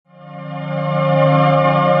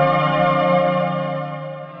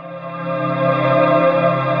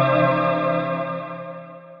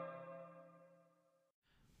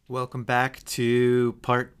Welcome back to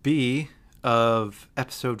part B of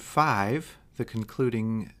episode 5, the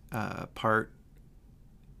concluding part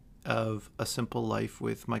of A Simple Life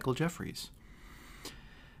with Michael Jeffries.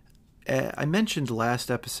 I mentioned last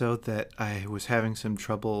episode that I was having some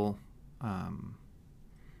trouble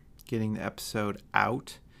getting the episode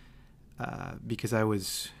out because I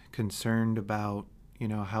was concerned about,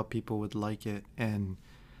 how people would like it. And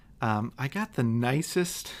I got the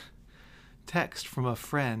nicest text from a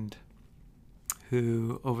friend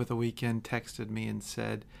who over the weekend texted me and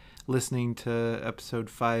said, listening to episode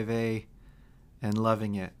 5A and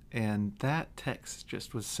loving it. And that text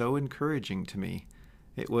just was so encouraging to me.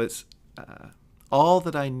 It was all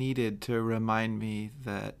that I needed to remind me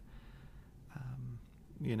that,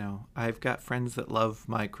 I've got friends that love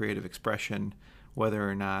my creative expression, whether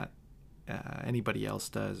or not anybody else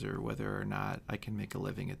does, or whether or not I can make a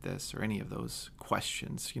living at this, or any of those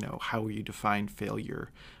questions. How you define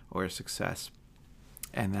failure or success.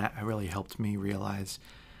 And that really helped me realize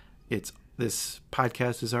this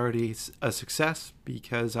podcast is already a success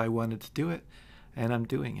because I wanted to do it, and I'm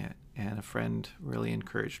doing it. And a friend really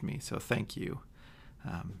encouraged me, so thank you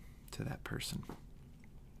to that person.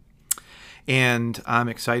 And I'm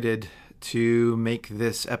excited to make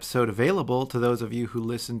this episode available to those of you who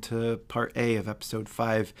listened to part A of episode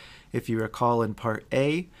 5. If you recall, in part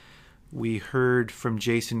A, we heard from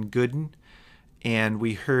Jason Goodin, and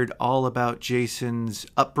we heard all about Jason's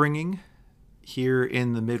upbringing here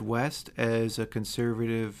in the Midwest as a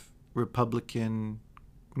conservative, Republican,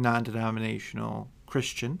 non-denominational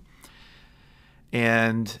Christian,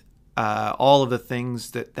 and all of the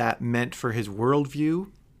things that meant for his worldview.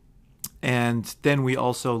 And then we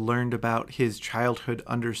also learned about his childhood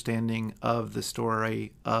understanding of the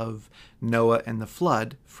story of Noah and the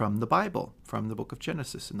flood from the Bible, from the book of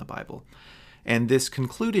Genesis in the Bible. And this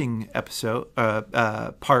concluding episode,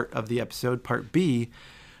 part of the episode, part B,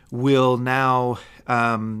 will now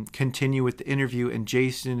continue with the interview, and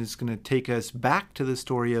Jason is going to take us back to the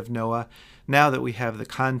story of Noah now that we have the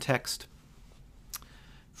context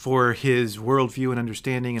for his worldview and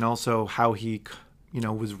understanding, and also how he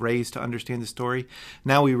was raised to understand the story.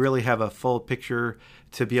 Now we really have a full picture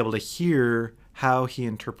to be able to hear how he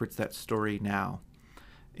interprets that story now,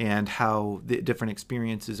 and how the different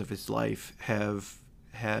experiences of his life have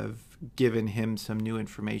given him some new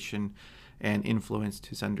information and influenced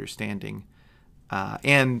his understanding,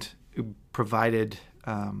 and provided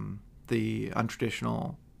the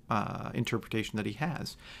untraditional interpretation that he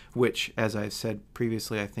has, which, as I've said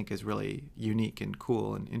previously, I think is really unique and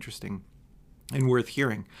cool and interesting and worth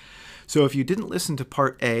hearing. So if you didn't listen to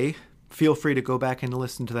part A, feel free to go back and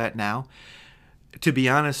listen to that now. To be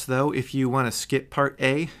honest, though, if you want to skip part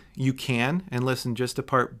A, you can, and listen just to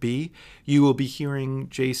part B. You will be hearing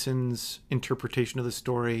Jason's interpretation of the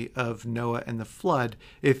story of Noah and the flood.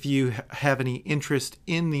 If you have any interest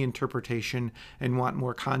in the interpretation and want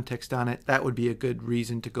more context on it, that would be a good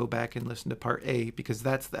reason to go back and listen to part A, because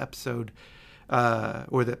that's the episode,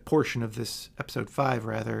 or the portion of this episode 5,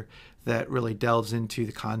 rather, that really delves into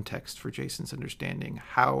the context for Jason's understanding,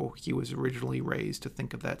 how he was originally raised to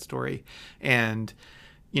think of that story, and,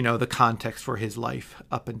 the context for his life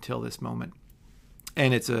up until this moment.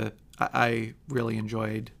 And I really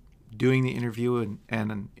enjoyed doing the interview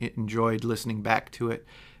and enjoyed listening back to it.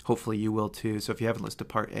 Hopefully you will too. So if you haven't listened to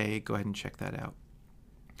part A, go ahead and check that out.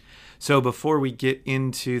 So before we get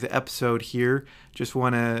into the episode here, just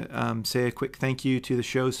want to say a quick thank you to the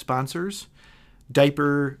show's sponsors.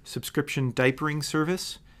 Diaper Subscription Diapering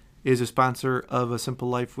Service is a sponsor of A Simple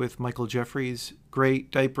Life with Michael Jeffries.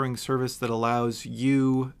 Great diapering service that allows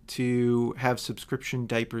you to have subscription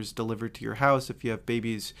diapers delivered to your house if you have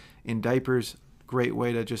babies in diapers. Great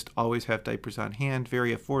way to just always have diapers on hand.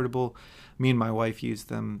 Very affordable. Me and my wife use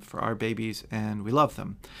them for our babies, and we love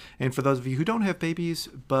them. And for those of you who don't have babies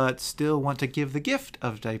but still want to give the gift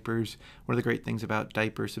of diapers, one of the great things about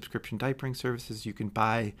Diaper Subscription Diapering Services, you can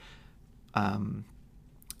buy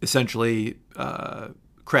essentially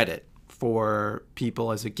credit for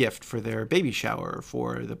people as a gift for their baby shower,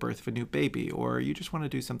 for the birth of a new baby, or you just want to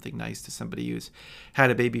do something nice to somebody who's had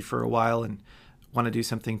a baby for a while and want to do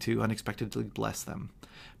something to unexpectedly bless them.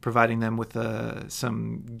 Providing them with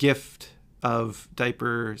some gift of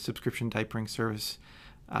diaper subscription diapering service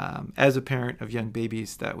as a parent of young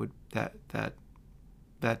babies,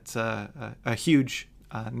 that's a huge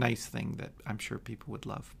nice thing that I'm sure people would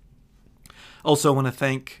love. Also want to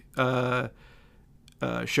thank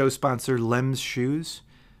show sponsor Lem's Shoes.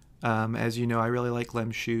 As you know, I really like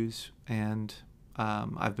Lem's shoes, and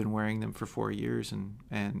I've been wearing them for 4 years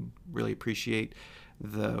and really appreciate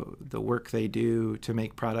the work they do to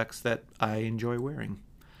make products that I enjoy wearing.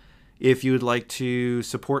 If you would like to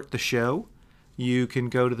support the show, you can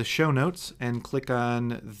go to the show notes and click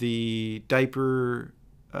on the diaper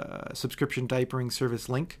subscription diapering service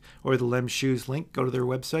link or the Lem Shoes link. Go to their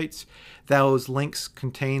websites. Those links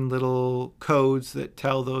contain little codes that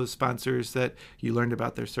tell those sponsors that you learned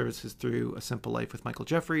about their services through A Simple Life with Michael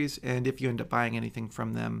Jeffries. And if you end up buying anything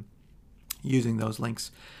from them using those links,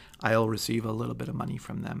 I'll receive a little bit of money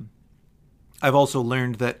from them. I've also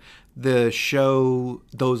learned that the show,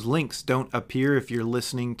 those links don't appear if you're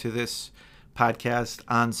listening to this podcast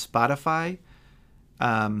on Spotify.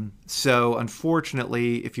 So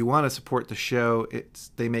unfortunately, if you want to support the show,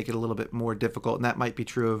 they make it a little bit more difficult, and that might be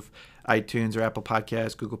true of iTunes or Apple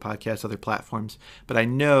Podcasts, Google Podcasts, other platforms. But I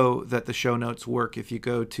know that the show notes work if you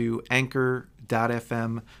go to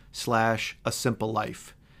anchor.fm/A Simple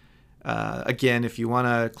Life. Again, if you want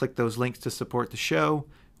to click those links to support the show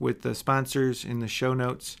with the sponsors in the show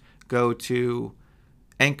notes, go to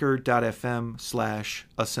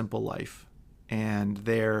anchor.fm/A Simple Life. And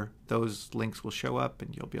there, those links will show up,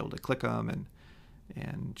 and you'll be able to click them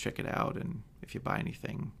and check it out. And if you buy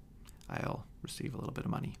anything, I'll receive a little bit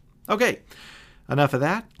of money. Okay, enough of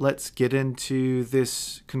that. Let's get into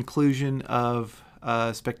this conclusion of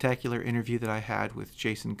a spectacular interview that I had with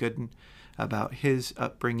Jason Goodin about his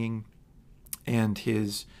upbringing and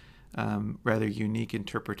his rather unique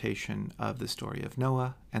interpretation of the story of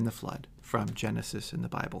Noah and the flood from Genesis in the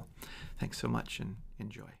Bible. Thanks so much, and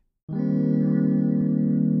enjoy.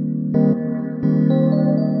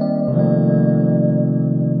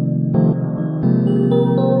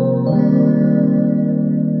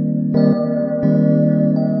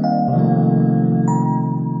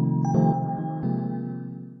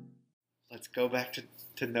 Let's go back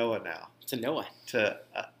to Noah now. To Noah.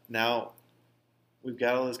 Now we've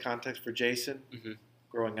got all this context for Jason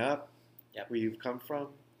growing up, Yep. where you've come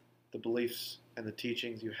from, the beliefs and the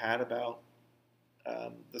teachings you had about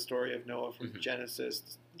the story of Noah from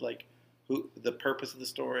Genesis, like the purpose of the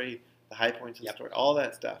story, the high points of the story, all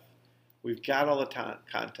that stuff. We've got all the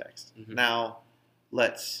context. Now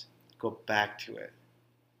let's go back to it.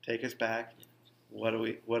 Take us back. What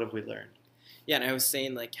have we learned? Yeah, and I was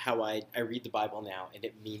saying like how I read the Bible now, and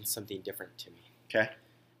it means something different to me. Okay.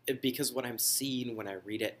 Because what I'm seeing when I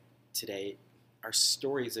read it today are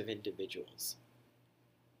stories of individuals.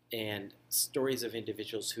 And stories of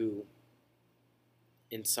individuals who,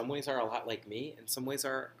 in some ways, are a lot like me. In some ways,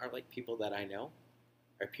 are like people that I know,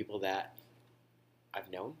 or people that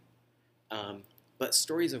I've known. But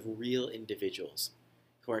stories of real individuals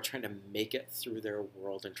who are trying to make it through their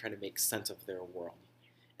world and trying to make sense of their world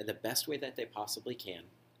in the best way that they possibly can,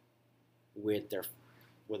 with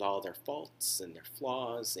all their faults and their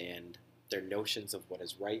flaws and their notions of what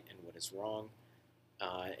is right and what is wrong,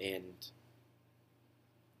 and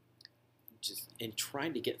just in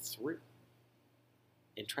trying to get through,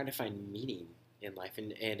 and trying to find meaning in life,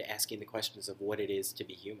 and asking the questions of what it is to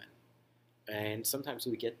be human. And sometimes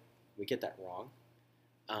we get that wrong.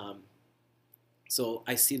 So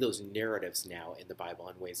I see those narratives now in the Bible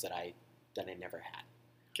in ways that I never had.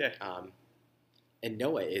 Okay. And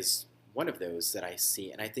Noah is one of those that I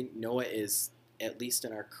see, and I think Noah is, at least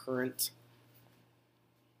in our current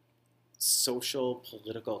social,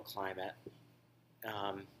 political climate,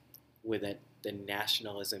 with the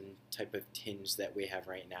nationalism type of tinge that we have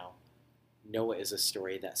right now, Noah is a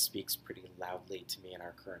story that speaks pretty loudly to me in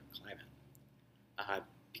our current climate.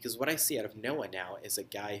 Because what I see out of Noah now is a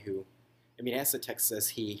guy who, as the text says,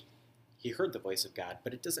 he heard the voice of God,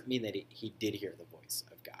 but it doesn't mean that he did hear the voice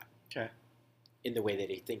of God. Okay. In the way that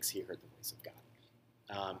he thinks he heard the voice of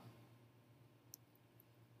God.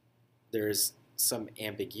 There's some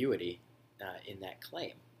ambiguity in that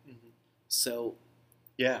claim. So,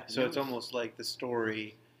 yeah, so it's almost like the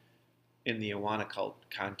story in the Awana cult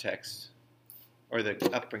context, or the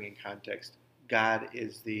upbringing context. God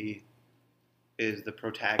is the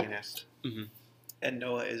protagonist, and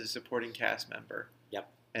Noah is a supporting cast member. Yep.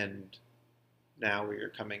 And now we are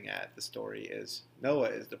coming at the story is Noah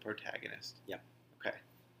is the protagonist. Yep. Okay.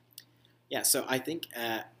 Yeah, so I think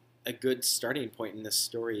a good starting point in this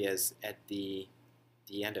story is at the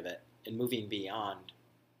end of it, and moving beyond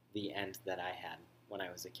the end that I had when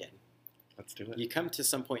I was a kid. Let's do it. You come to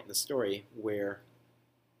some point in the story where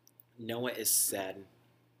Noah is said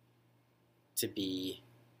to be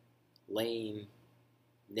laying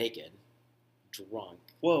naked, drunk.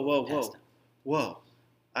 Whoa.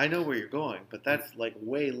 I know where you're going, but that's like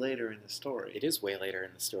way later in the story. It is way later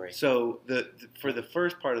in the story. So for the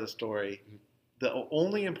first part of the story, the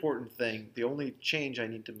only important thing, the only change I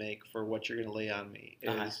need to make for what you're going to lay on me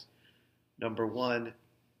is, number one,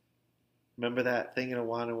 remember that thing in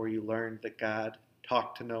Awana where you learned that God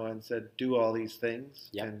talked to Noah and said, do all these things.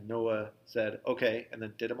 Yep. And Noah said, okay, and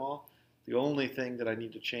then did them all. The only thing that I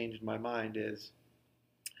need to change in my mind is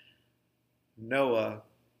Noah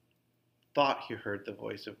thought he heard the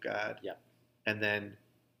voice of God. Yep. And then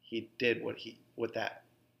he did what he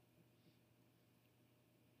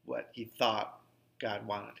thought God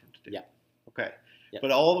wanted him to do. Yep. Okay. Yep.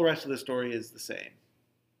 But all the rest of the story is the same.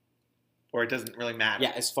 Or it doesn't really matter.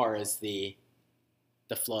 Yeah, as far as the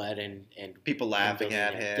flood and people laughing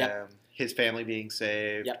at building him, Yep. his family being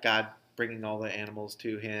saved, Yep. God bringing all the animals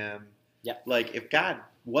to him. Yep. Like, if God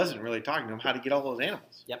wasn't really talking to him, how to get all those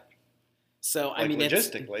animals? Yep. So, Like, I mean,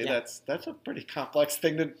 logistically, that's a pretty complex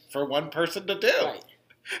thing for one person to do. Right.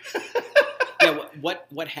 Yeah.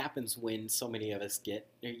 What happens when so many of us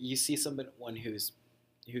you see someone who's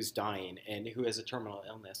dying and who has a terminal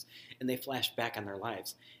illness, and they flash back on their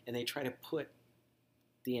lives, and they try to put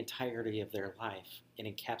the entirety of their life and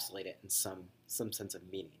encapsulate it in some sense of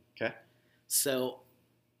meaning. Okay. So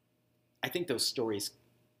I think those stories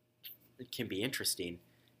can be interesting,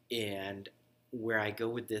 and where I go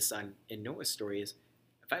with this in Noah's story is,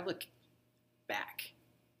 if I look back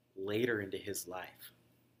later into his life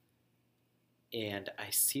and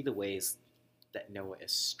I see the ways that Noah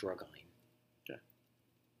is struggling. Okay.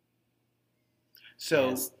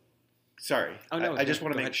 So, As, sorry. Oh, no, I just go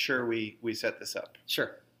want to make ahead. sure we set this up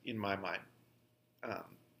Sure. in my mind.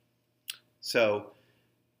 So,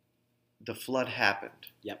 the flood happened.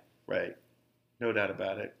 Yep. Right. No doubt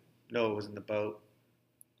about it. Noah was in the boat.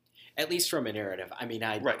 At least from a narrative. I mean,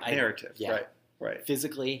 Narrative. Yeah. Right.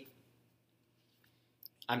 Physically,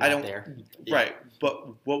 I'm I not don't- there. Right.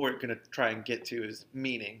 But what we're going to try and get to is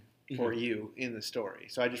meaning for Mhm. you in the story.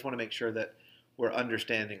 So I just want to make sure that we're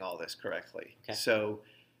understanding all this correctly. Okay.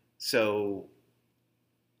 So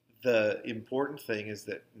the important thing is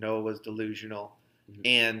that Noah was delusional, Mhm.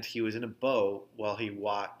 and he was in a boat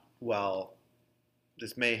while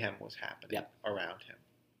this mayhem was happening Yep. around him.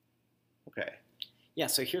 Okay. Yeah,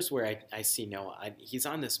 so here's where I see Noah. He's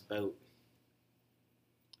on this boat,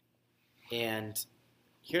 and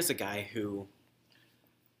here's a guy who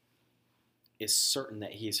is certain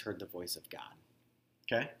that he's heard the voice of God.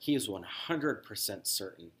 Okay. He is 100%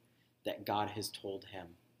 certain that God has told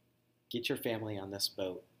him, get your family on this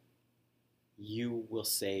boat. You will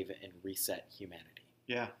save and reset humanity.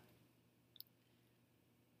 Yeah.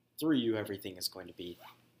 Through you, everything is going to be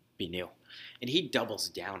new. And he doubles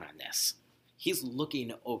down on this. He's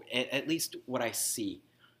looking over, at least what I see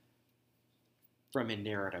from a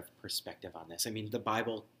narrative perspective on this. I mean, the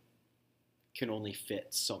Bible can only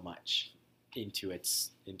fit so much into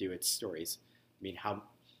its stories. I mean, how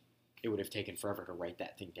it would have taken forever to write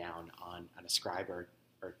that thing down on a scribe or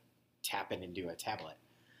tap it into a tablet.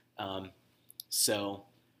 So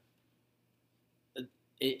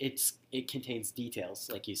it contains details,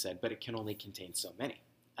 like you said, but it can only contain so many.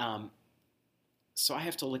 So I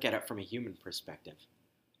have to look at it from a human perspective,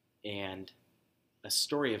 and a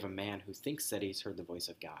story of a man who thinks that he's heard the voice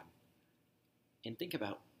of God, and think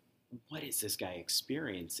about, what is this guy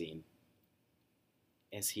experiencing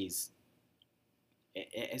as he's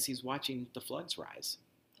watching the floods rise?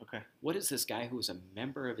 Okay. What is this guy who is a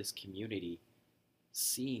member of his community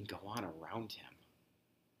seeing go on around him?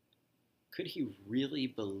 Could he really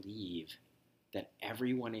believe that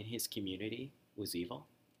everyone in his community was evil?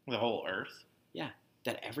 The whole earth? Yeah,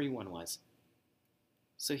 that everyone was.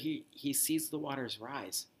 So he sees the waters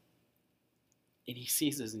rise, and he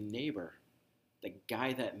sees his neighbor, the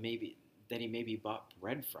guy that he maybe bought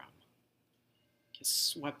bread from, get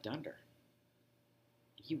swept under.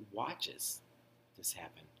 He watches this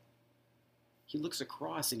happen. He looks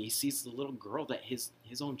across and he sees the little girl that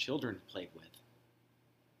his own children played with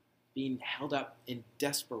being held up in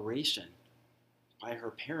desperation by her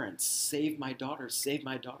parents. Save my daughter,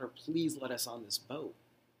 please let us on this boat.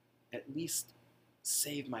 At least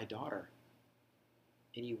save my daughter.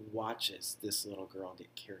 And he watches this little girl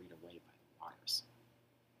get carried away by the waters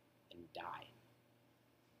and die.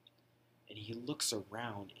 And he looks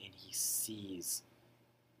around and he sees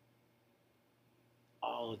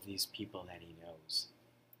all of these people that he knows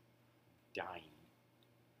dying.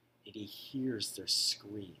 And he hears their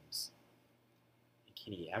screams. And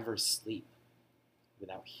can he ever sleep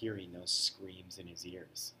without hearing those screams in his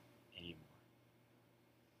ears anymore?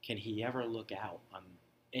 Can he ever look out on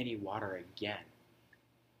any water again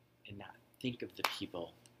and not think of the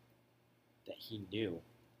people that he knew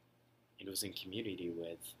and was in community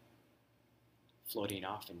with floating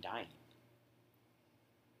off and dying?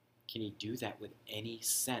 Can he do that with any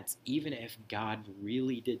sense, even if God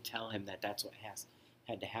really did tell him that that's what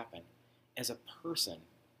had to happen? As a person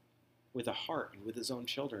with a heart and with his own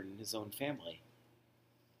children and his own family,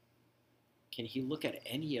 can he look at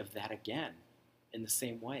any of that again in the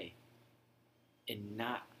same way and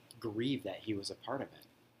not grieve that he was a part of it?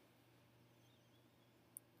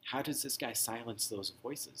 How does this guy silence those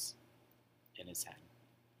voices in his head?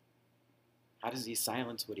 How does he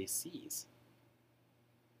silence what he sees?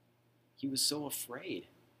 He was so afraid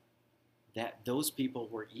that those people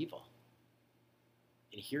were evil.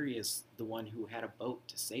 And here he is, the one who had a boat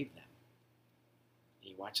to save them. And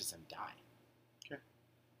he watches them die. Okay.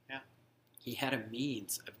 Yeah. He had a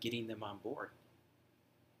means of getting them on board.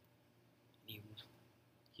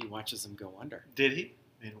 He watches them go under. Did he?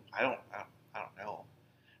 I mean, I don't know.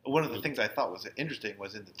 One of the things I thought was interesting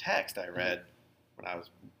was in the text I read when I was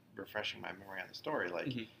refreshing my memory on the story.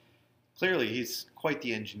 Like, clearly he's quite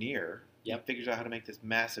the engineer. Yep. He figures out how to make this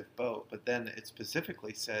massive boat, but then it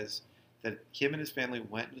specifically says that him and his family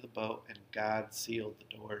went into the boat and God sealed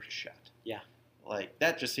the door shut. Yeah. Like,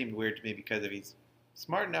 that just seemed weird to me because if he's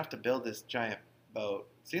smart enough to build this giant boat,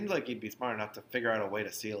 seems like he'd be smart enough to figure out a way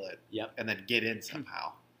to seal it and then get in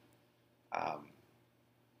somehow.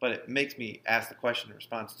 But it makes me ask the question in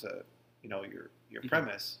response to, your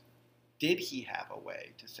premise. Did he have a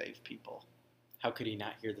way to save people? How could he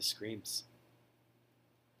not hear the screams?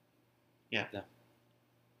 Yeah.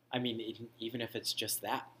 I mean, even if it's just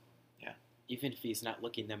that. Yeah. Even if he's not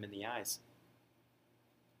looking them in the eyes.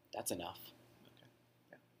 That's enough. Okay.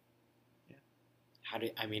 Yeah.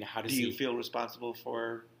 Yeah. How does Do you feel responsible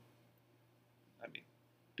for,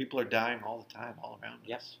 people are dying all the time, all around us.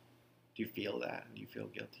 Yes. Do you feel that? And do you feel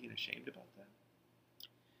guilty and ashamed about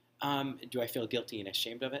that? Do I feel guilty and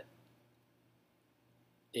ashamed of it?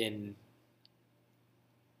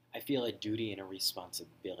 I feel a duty and a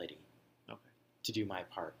responsibility to do my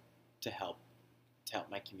part to help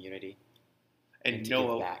my community. And to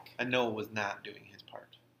give back. Noah was not doing his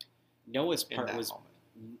part. Noah's part was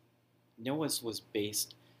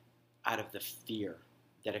based out of the fear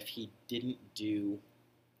that if he didn't do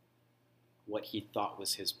what he thought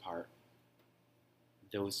was his part,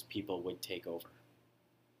 those people would take over.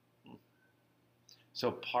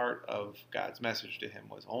 So part of God's message to him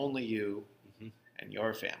was only you and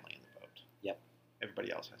your family in the boat. Yep.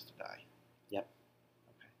 Everybody else has to die. Yep.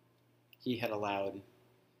 Okay. He had allowed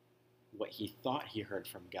what he thought he heard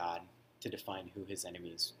from God to define who his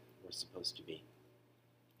enemies were supposed to be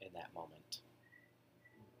in that moment.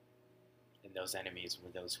 And those enemies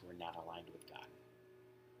were those who were not aligned with God,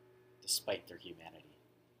 despite their humanity.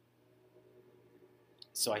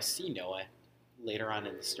 So I see Noah later on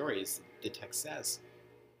in the stories, the text says,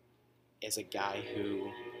 as a guy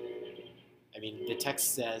who, the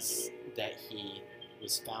text says that he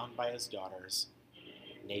was found by his daughters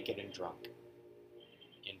naked and drunk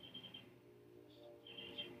and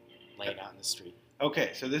laying out in the street.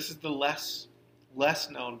 Okay, so this is the less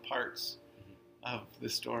known parts of the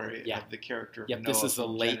story of the character of Noah. This is the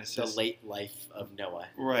Genesis. late life of Noah.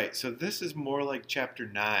 Right, so this is more like chapter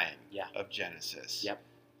 9 of Genesis. Yep.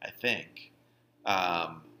 I think,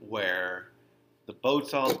 where the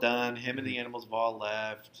boat's all done, him and the animals have all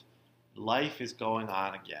left, life is going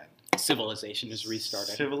on again. Civilization has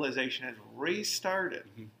restarted. Civilization has restarted.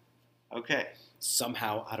 Okay.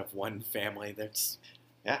 Somehow out of one family that's...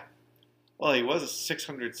 Yeah. Well, he was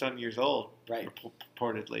 600-some years old, right,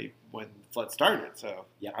 purportedly, when the flood started, so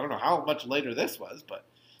I don't know how much later this was, but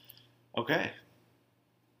okay.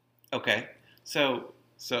 Okay, so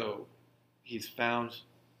he's found...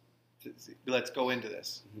 Let's go into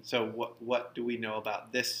this. So what do we know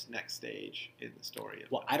about this next stage in the story?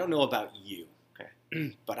 Well, I don't know about you.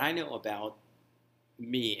 Okay. But I know about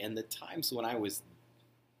me and the times when I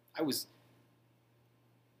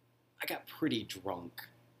got pretty drunk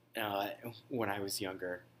when I was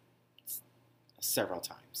younger several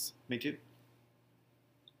times. Me too.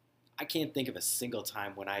 I can't think of a single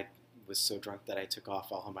time when I was so drunk that I took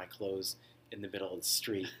off all of my clothes in the middle of the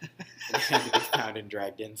street and had to be found and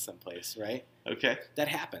dragged in someplace, right? Okay. That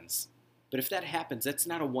happens. But if that happens, that's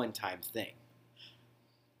not a one-time thing.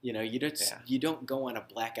 You don't go on a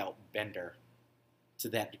blackout bender to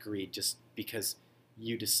that degree just because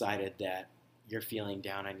you decided that you're feeling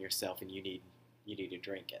down on yourself and you need a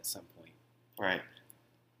drink at some point. Right.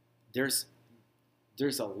 There's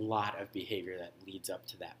a lot of behavior that leads up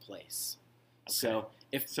to that place. Okay. So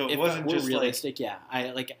if we're realistic,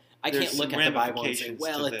 I can't look at the Bible and say,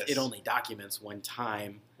 well, it only documents one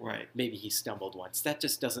time. Right. Maybe he stumbled once. That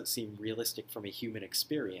just doesn't seem realistic from a human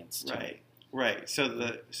experience. Right. So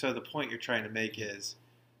the point you're trying to make is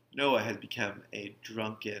Noah has become a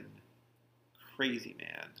drunken, crazy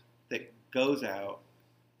man that goes out,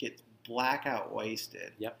 gets blackout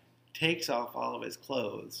wasted, takes off all of his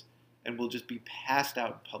clothes, and will just be passed out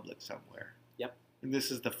in public somewhere. Yep. And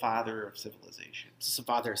this is the father of civilization. This is the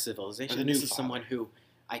father of civilization. Or the new This is father. someone who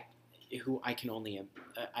I can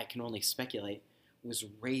only speculate was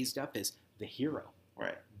raised up as the hero,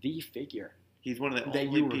 Right. the figure. He's one of the That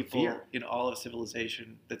only you people revere. in all of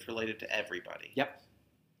civilization that's related to everybody. Yep.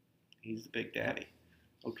 He's the big daddy.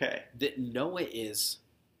 Okay. That Noah is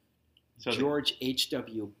So George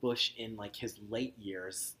H.W. Bush in like his late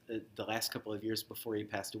years, the last couple of years before he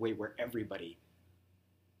passed away, where everybody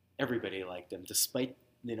liked him, despite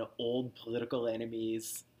old political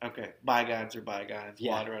enemies. okay, bygones are bygones.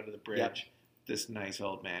 Yeah. Water under the bridge. Yep. This nice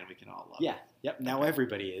old man we can all love. Yeah. Yep. Now Okay.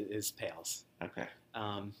 everybody is pals. Okay.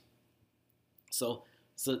 So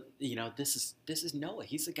this is Noah.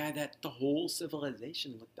 He's the guy that the whole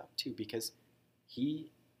civilization looked up to because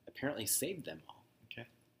he apparently saved them all. Okay.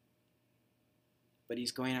 But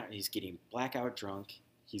he's going out and he's getting blackout drunk.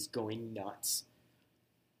 He's going nuts.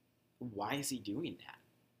 Why is he doing that?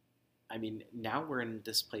 I mean, now we're in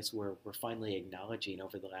this place where we're finally acknowledging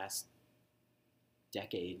over the last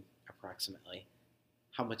decade, approximately,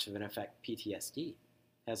 how much of an effect PTSD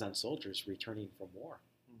has on soldiers returning from war.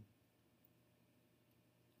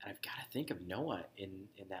 And I've got to think of Noah in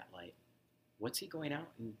that light. What's he going out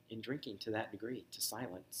and drinking to that degree, to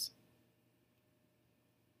silence?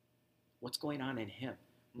 What's going on in him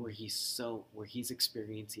where he's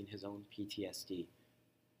experiencing his own PTSD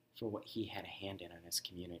for what he had a hand in his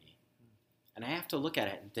community? And I have to look at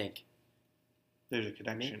it and think, There's a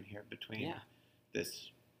connection here between yeah, this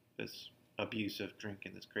abusive drink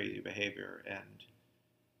and this crazy behavior and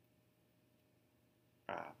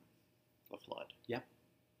the flood.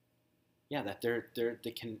 yeah, that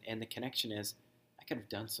the connection is, I could have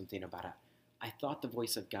done something about it. I thought the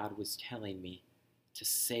voice of God was telling me to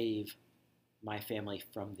save my family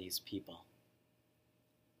from these people.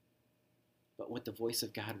 But what the voice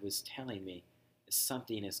of God was telling me is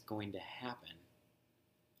something is going to happen.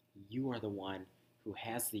 You are the one who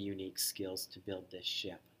has the unique skills to build this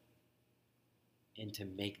ship and to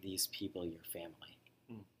make these people your family.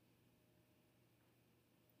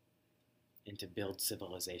 And to build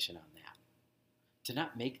civilization on that. To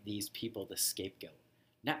not make these people the scapegoat.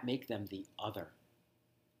 Not make them the other.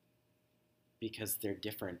 Because they're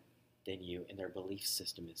different than you and their belief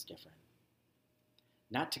system is different.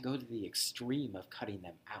 Not to go to the extreme of cutting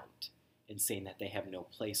them out and saying that they have no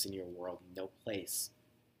place in your world, no place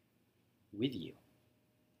with you.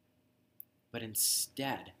 But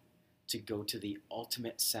instead, to go to the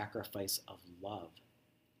ultimate sacrifice of love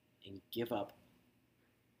and give up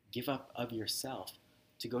of yourself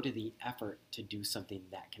to go to the effort to do something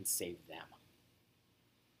that can save them.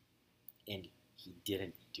 And he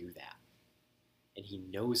didn't do that. And he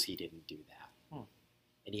knows he didn't do that.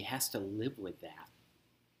 And he has to live with that.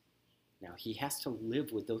 Now, he has to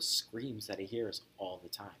live with those screams that he hears all the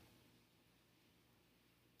time.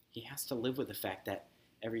 He has to live with the fact that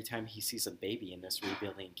every time he sees a baby in this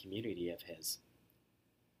rebuilding community of his,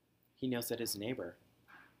 he knows that his neighbor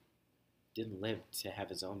didn't live to have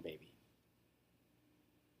his own baby.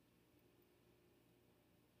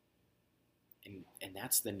 And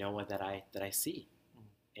that's the Noah that I see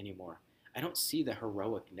anymore. I don't see the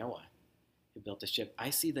heroic Noah who built a ship. I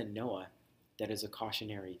see the Noah that is a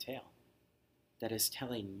cautionary tale, that is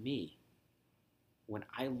telling me, when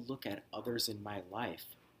I look at others in my life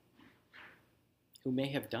who may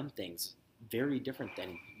have done things very different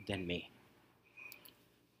than me,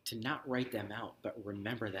 to not write them out, but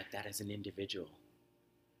remember that that is an individual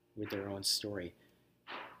with their own story,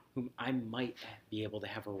 whom I might be able to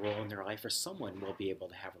have a role in their life, or someone will be able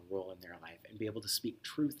to have a role in their life and be able to speak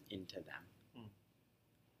truth into them.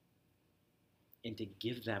 And to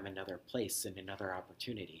give them another place and another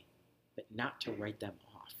opportunity, but not to write them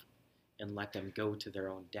off and let them go to their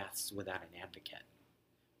own deaths without an advocate,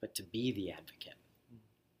 but to be the advocate,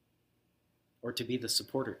 or to be the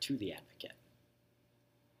supporter to the advocate,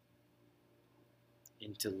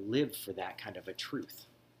 and to live for that kind of a truth.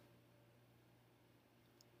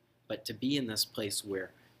 But to be in this place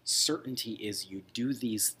where certainty is you do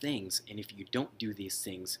these things, and if you don't do these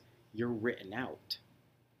things, you're written out.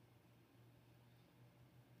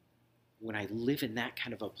 When I live in that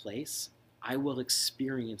kind of a place, I will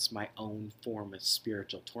experience my own form of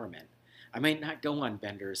spiritual torment. I might not go on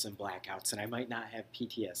benders and blackouts, and I might not have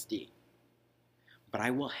PTSD, but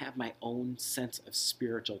I will have my own sense of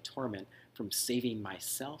spiritual torment from saving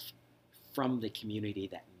myself from the community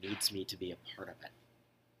that needs me to be a part of it.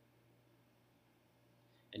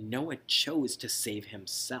 And Noah chose to save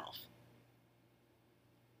himself.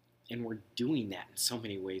 And we're doing that in so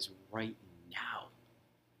many ways right now.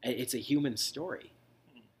 It's a human story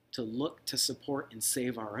to look to support and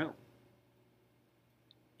save our own.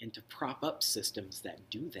 and to prop up systems that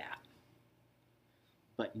do that.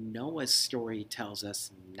 But Noah's story tells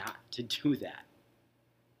us not to do that.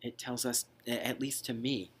 It tells us, at least to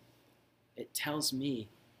me, it tells me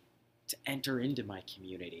to enter into my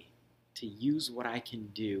community, to use what I can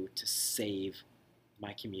do to save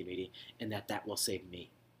my community, and that will save me.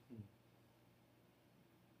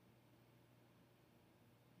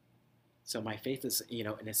 So my faith is, in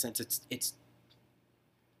a sense,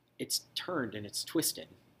 it's turned and it's twisted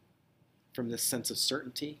from this sense of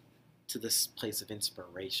certainty to this place of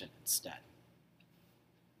inspiration instead.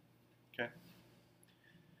 Okay.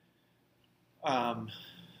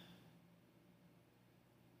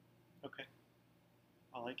 Okay.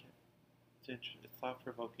 I like it. It's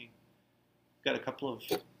thought-provoking. Got a couple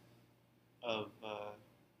of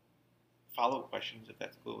follow-up questions, if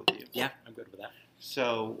that's cool with you. Yeah, I'm good with that.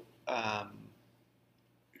 So,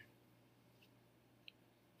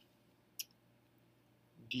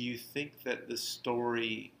 do you think that the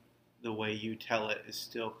story, the way you tell it, is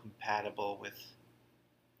still compatible with?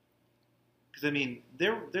 Because I mean,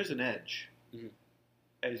 there's an edge, mm-hmm.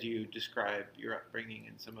 as you describe your upbringing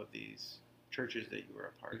in some of these churches that you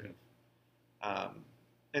were a part mm-hmm. of,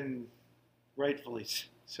 and rightfully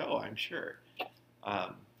so, I'm sure.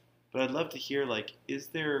 But I'd love to hear, like, is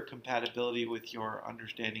there compatibility with your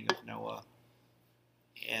understanding of Noah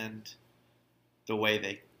and the way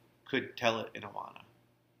they could tell it in Awana?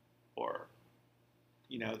 Or,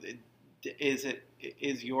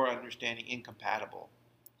 is your understanding incompatible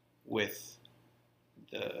with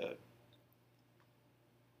the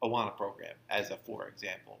Awana program as for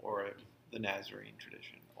example, or the Nazarene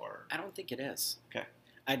tradition? Or I don't think it is. Okay.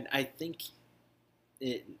 I think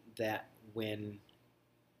that when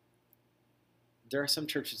there are some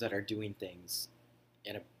churches that are doing things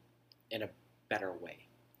in a better way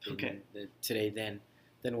today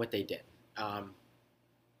than what they did,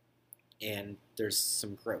 and there's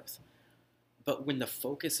some growth. But when the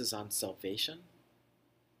focus is on salvation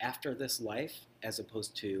after this life, as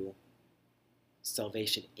opposed to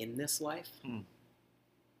salvation in this life,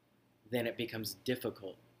 then it becomes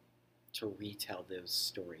difficult to retell those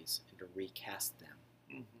stories and to recast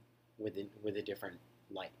them with a different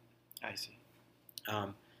light. I see.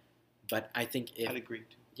 But I think I'd agree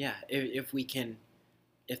too. Yeah, if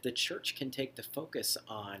the church can take the focus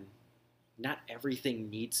on not everything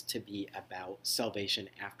needs to be about salvation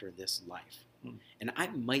after this life. And I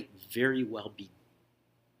might very well be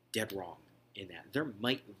dead wrong in that. There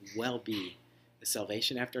might well be a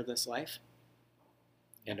salvation after this life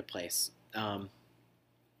and a place. I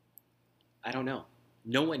don't know.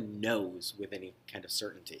 No one knows with any kind of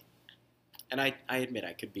certainty. And I admit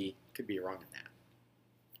I could be wrong in that.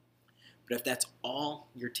 But if that's all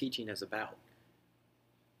your teaching is about,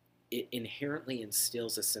 it inherently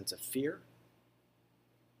instills a sense of fear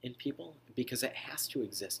in people, because it has to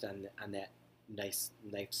exist on that nice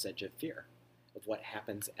edge of fear of what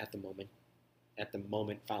happens at the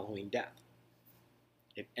moment following death.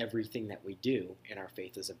 If everything that we do in our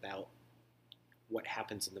faith is about what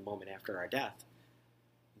happens in the moment after our death,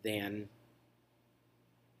 then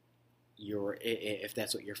if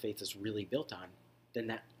that's what your faith is really built on, then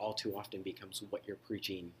that all too often becomes what your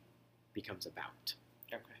preaching becomes about.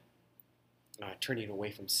 Okay. Turning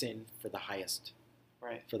away from sin for the highest,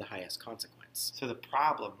 right? For the highest consequence. So the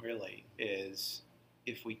problem really is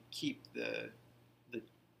if we keep the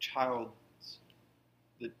child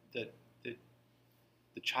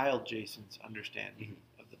Jason's understanding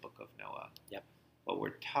of the Book of Noah. Yep. What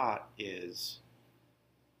we're taught is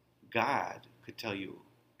God could tell you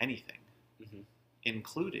anything,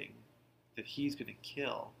 including that He's going to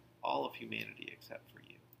kill all of humanity except for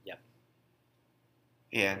you. Yep.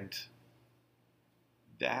 And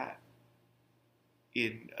that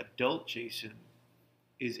in adult Jason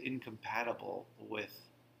is incompatible with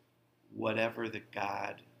whatever the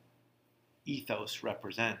God ethos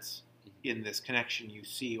represents in this connection you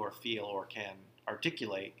see or feel or can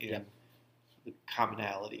articulate in the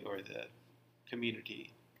commonality or the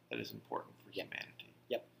community that is important for humanity.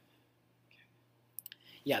 Yep. Okay.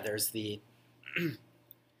 Yeah, there's the...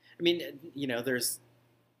 I mean, there's...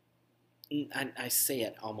 I say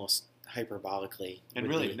it almost hyperbolically. And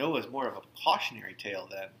really, Noah's more of a cautionary tale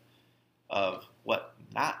than of what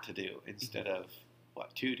not to do instead of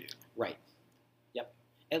what to do. Right. Yep.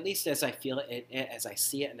 At least as I feel it, as I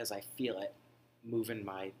see it, and as I feel it move in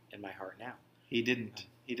my heart now. He didn't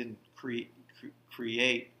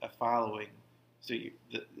create a following. So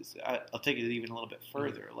I'll take it even a little bit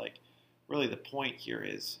further. Like, really, the point here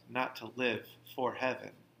is not to live for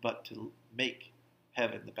heaven, but to make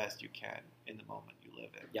heaven the best you can in the moment you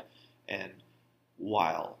live in. Yep. And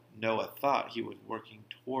while Noah thought he was working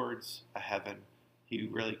towards a heaven, he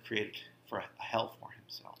really created for a hell for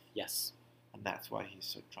himself. Yes. And that's why he's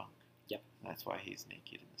so drunk. Yep. And that's why he's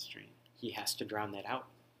naked in the street. He has to drown that out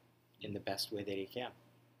in the best way that he can.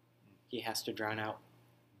 He has to drown out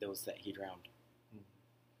those that he drowned.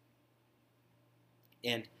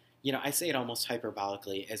 And, I say it almost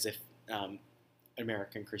hyperbolically, as if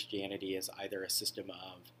American Christianity is either a system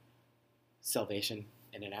of salvation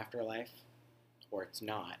in an afterlife or it's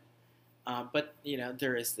not. But,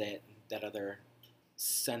 there is that other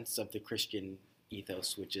sense of the Christian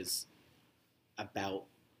ethos, which is about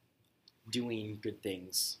doing good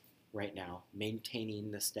things right now,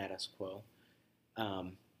 maintaining the status quo.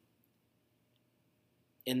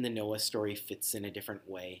 In the Noah story fits in a different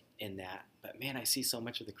way in that. But man, I see so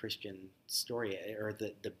much of the Christian story, or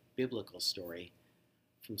the biblical story,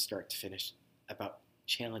 from start to finish, about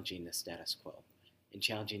challenging the status quo, and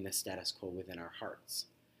challenging the status quo within our hearts,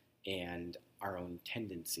 and our own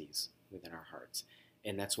tendencies within our hearts.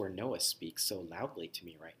 And that's where Noah speaks so loudly to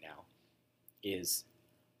me right now, is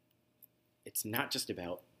it's not just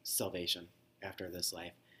about salvation after this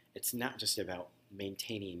life. It's not just about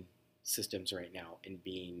maintaining systems right now and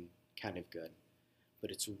being kind of good, but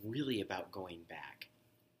it's really about going back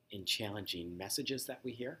and challenging messages that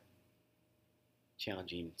we hear,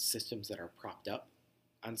 challenging systems that are propped up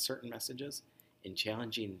on certain messages, and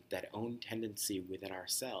challenging that own tendency within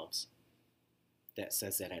ourselves that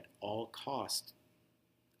says that at all cost,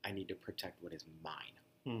 I need to protect what is mine.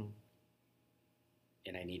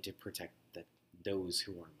 And I need to protect those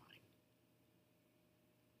who are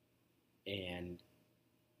mine. And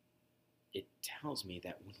it tells me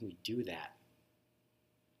that when we do that,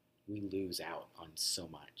 we lose out on so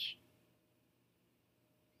much.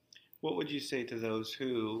 What would you say to those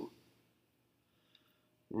who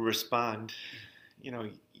respond,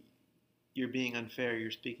 you're being unfair, you're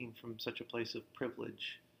speaking from such a place of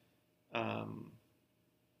privilege.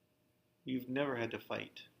 You've never had to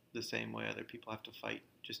fight the same way other people have to fight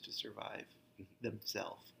just to survive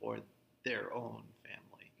themselves or their own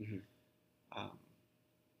family.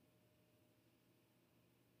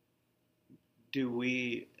 Do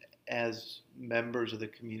we, as members of the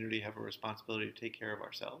community, have a responsibility to take care of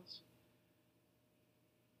ourselves?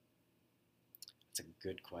 That's a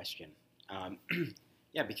good question.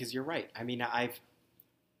 Yeah, because you're right. I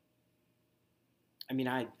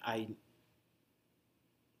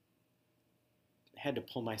had to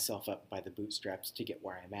pull myself up by the bootstraps to get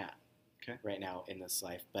where I'm at right now in this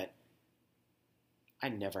life, but I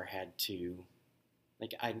never had to,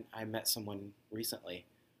 I met someone recently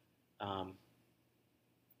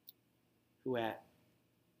who I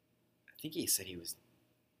think he said he was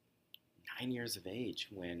 9 years of age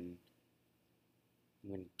when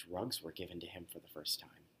drugs were given to him for the first time.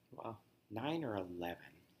 Wow. 9 or 11.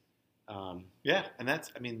 Yeah, and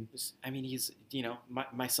that's, he's,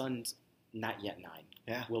 my son's not yet 9.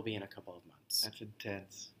 Yeah. Will be in a couple of months. That's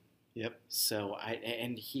intense. Yep. So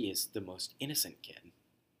and he is the most innocent kid.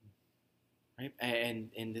 Right?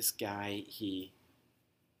 And this guy, he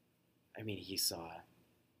saw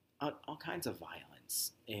all kinds of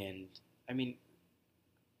violence, and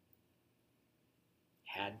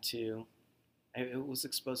it was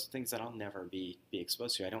exposed to things that I'll never be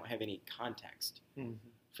exposed to. I don't have any context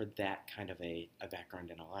for that kind of a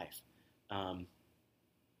background in a life.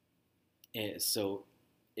 So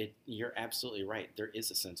you're absolutely right. There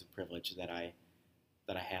is a sense of privilege that I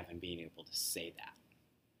have in being able to say that.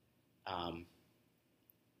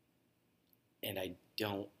 And I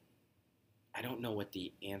don't know what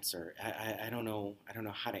the answer. I don't know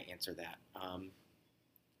how to answer that.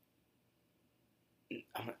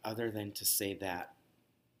 Other than to say that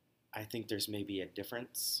I think there's maybe a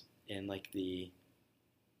difference in the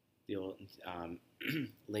old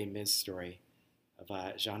Les Mis story of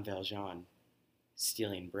Jean Valjean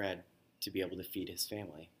stealing bread to be able to feed his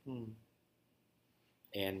family.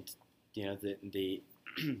 And the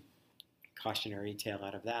cautionary tale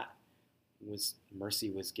out of that was mercy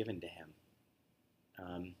was given to him,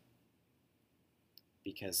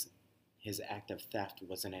 because his act of theft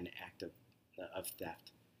wasn't an act of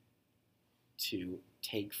theft to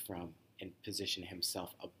take from and position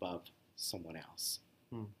himself above someone else,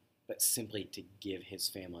 but simply to give his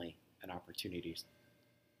family an opportunity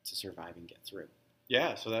to survive and get through.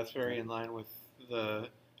 Yeah, so that's very in line with the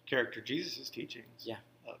character Jesus' teachings. Yeah.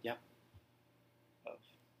 Yep. Of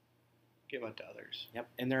give unto others. Yep.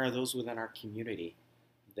 And there are those within our community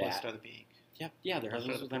that blessed are the meek. Yep. Yeah, there blessed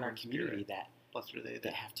are those within our community that blessed are they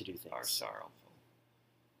that have to do things. Are sorrowful.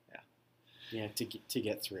 Yeah, to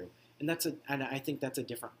get through. And I think that's a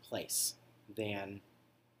different place than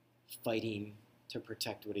fighting to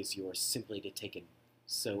protect what is yours simply to take it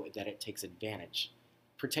so that it takes advantage.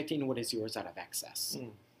 Protecting what is yours out of excess.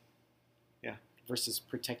 Yeah. Versus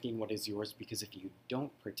protecting what is yours because if you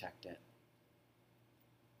don't protect it,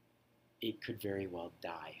 it could very well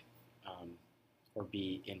die or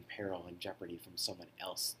be in peril and jeopardy from someone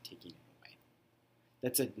else taking it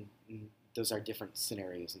away. Those are different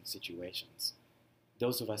scenarios and situations.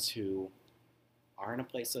 Those of us who are in a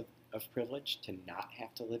place of privilege to not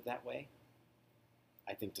have to live that way,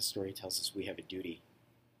 I think the story tells us we have a duty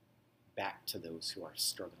back to those who are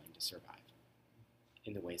struggling to survive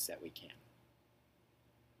in the ways that we can.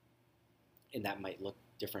 And that might look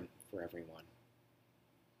different for everyone,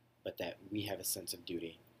 but that we have a sense of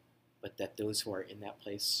duty, but that those who are in that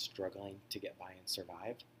place struggling to get by and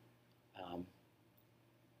survive,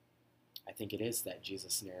 I think it is that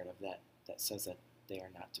Jesus narrative that says that they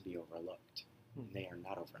are not to be overlooked. They are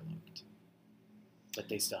not overlooked, but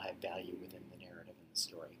they still have value within the narrative and the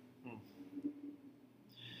story.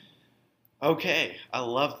 Okay, I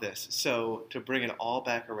love this. So to bring it all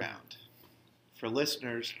back around, for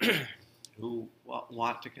listeners who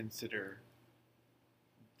want to consider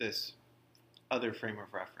this other frame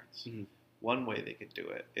of reference, one way they could do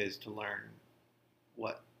it is to learn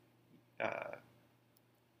what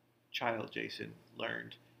child Jason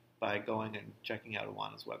learned by going and checking out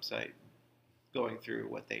Awana's website, going through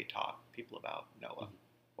what they taught people about Noah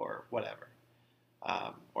or whatever.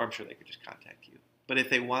 Or I'm sure they could just contact you. But if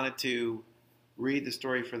they wanted to read the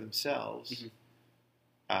story for themselves,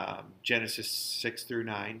 Genesis 6 through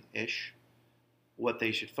 9-ish, what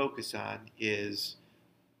they should focus on is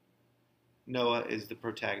Noah is the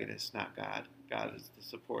protagonist, not God. God is the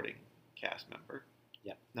supporting cast member,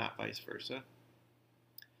 not vice versa.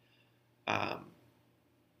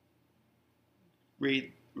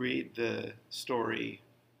 Read the story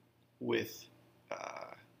with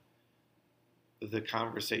the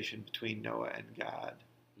conversation between Noah and God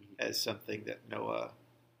as something that Noah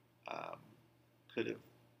could have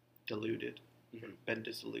deluded, been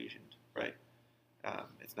disillusioned, right?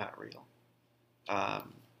 It's not real.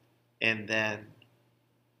 And then,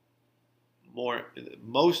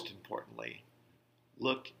 most importantly,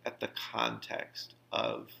 look at the context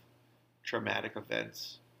of traumatic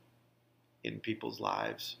events in people's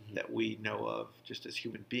lives that we know of just as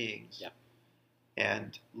human beings,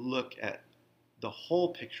 and look at the whole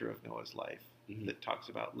picture of Noah's life that talks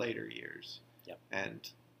about later years,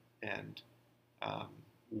 and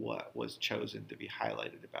what was chosen to be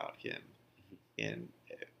highlighted about him in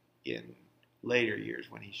later years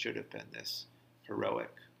when he should have been this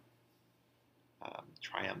heroic,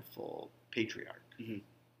 triumphal patriarch,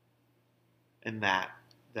 and that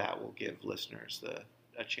will give listeners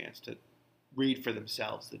a chance to read for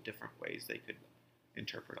themselves the different ways they could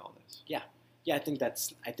interpret all this. Yeah, I think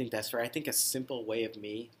that's fair. I think a simple way of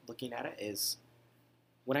me looking at it is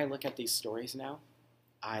when I look at these stories now,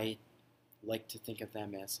 I like to think of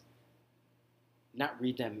them as not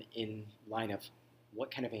read them in line of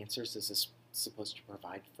what kind of answers is this supposed to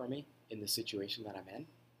provide for me in the situation that I'm in,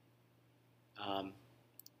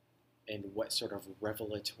 and what sort of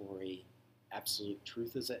revelatory absolute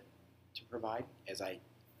truth is it to provide, as I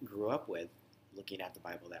grew up with looking at the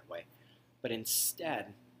Bible that way. But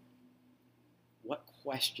instead, what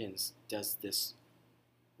questions does this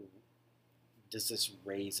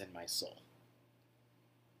raise in my soul?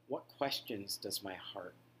 What questions does my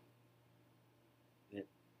heart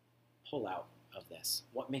pull out of this?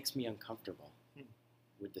 What makes me uncomfortable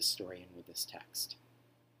with this story and with this text?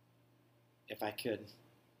 If I could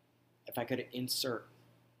insert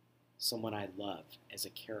someone I love as a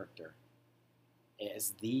character,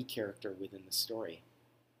 as the character within the story,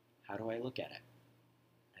 how do I look at it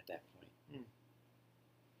at that point?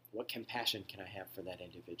 What compassion can I have for that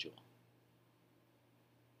individual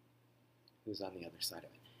who's on the other side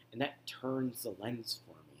of it? And that turns the lens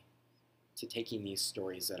for me to taking these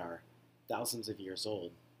stories that are thousands of years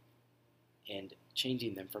old and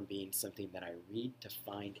changing them from being something that I read to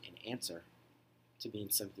find an answer to being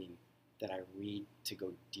something that I read to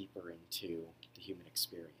go deeper into the human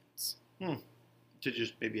experience. To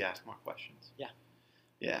just maybe ask more questions.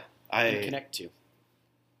 Yeah. And connect to.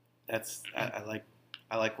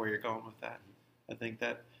 I like where you're going with that. I think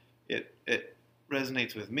that it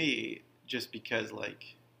resonates with me just because,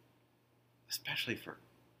 like, especially for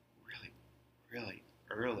really, really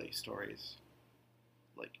early stories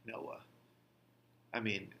like Noah. I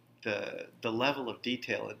mean, the level of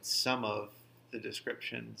detail in some of the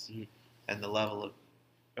descriptions and the level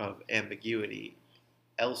of ambiguity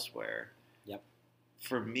elsewhere,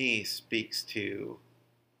 for me, speaks to,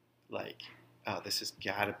 like, oh, this has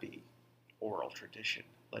got to be oral tradition.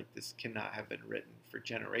 Like, this cannot have been written for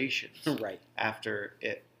generations Right. after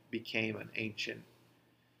it became an ancient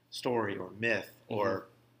story or myth or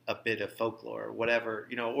a bit of folklore or whatever,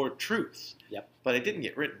 or truth. Yep. But it didn't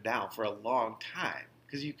get written down for a long time,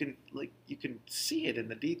 because you can see it in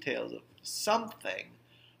the details of something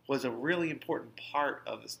was a really important part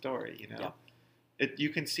of the story. Yep. You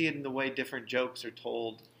can see it in the way different jokes are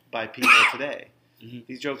told by people today.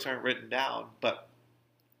 These jokes aren't written down, but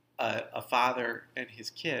a father and his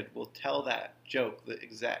kid will tell that joke the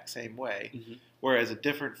exact same way, whereas a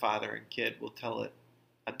different father and kid will tell it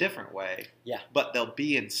a different way. Yeah. But they'll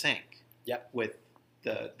be in sync. Yep. With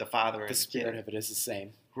the father and the spirit kid. of it is the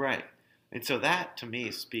same. Right. And so that, to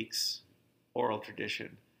me, speaks oral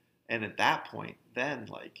tradition. And at that point, then,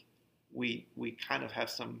 like, we kind of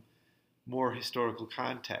have some more historical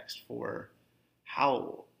context for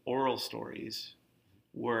how oral stories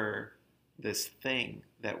were this thing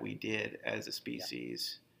that we did as a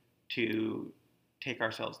species to take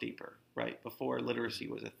ourselves deeper, right? Before literacy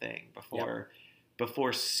was a thing,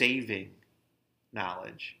 before saving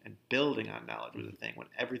knowledge and building on knowledge was a thing, when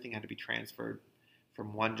everything had to be transferred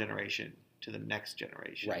from one generation to the next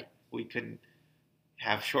generation. Right. We couldn't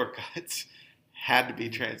have shortcuts. Had to be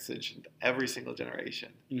transitioned every single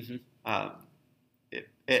generation. I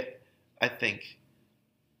think,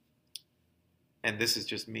 and this is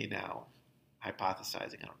just me now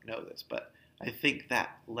hypothesizing, I don't know this, but I think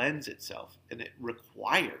that lends itself, and it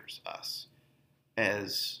requires us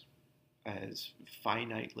as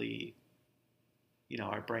finitely,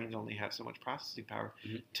 our brains only have so much processing power,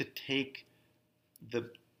 to take the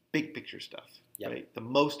big picture stuff, right? The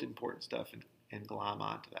most important stuff, and glom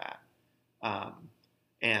onto that.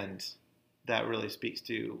 And that really speaks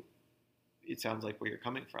to, it sounds like, where you're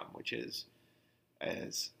coming from, which is,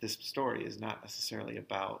 as this story is not necessarily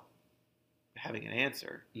about having an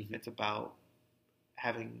answer. It's about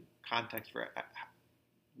having context for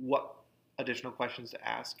what additional questions to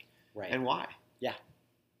ask, and why. Yeah.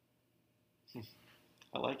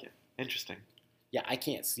 I like it. Interesting. Yeah, I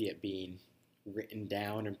can't see it being written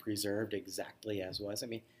down and preserved exactly as was. I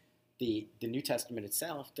mean, the New Testament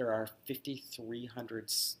itself, there are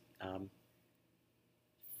 5,300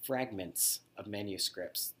 fragments of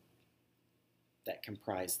manuscripts that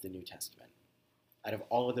comprise the New Testament. Out of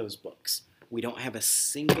all of those books, we don't have a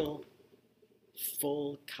single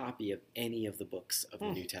full copy of any of the books of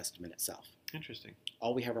the New Testament itself. Interesting.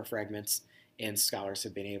 All we have are fragments, and scholars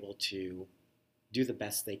have been able to do the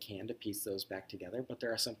best they can to piece those back together, but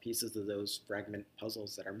there are some pieces of those fragment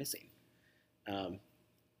puzzles that are missing. And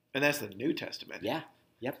that's the New Testament. Yeah,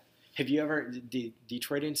 yep. Have you ever, the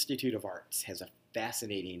Detroit Institute of Arts has a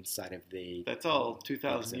fascinating side of the... That's all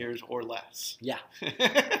 2,000 years or less. Yeah.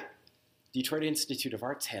 Detroit Institute of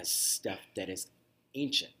Arts has stuff that is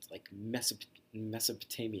ancient, like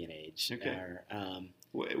Mesopotamian age. Okay. Or,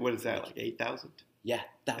 what is that, like 8,000? Yeah,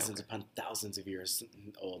 thousands upon thousands of years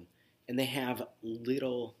old. And they have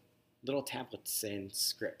little tablets and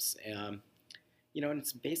scripts. And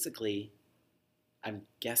it's basically, I'm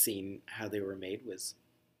guessing how they were made was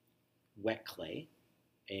wet clay.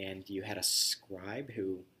 And you had a scribe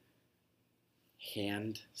who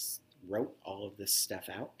hand wrote all of this stuff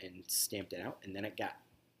out and stamped it out. And then it got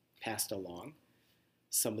passed along.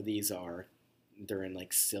 Some of these they're in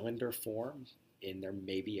like cylinder form, and they're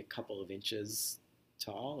maybe a couple of inches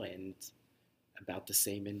tall and about the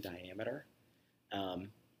same in diameter. And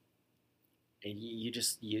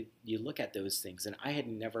you look at those things, and I had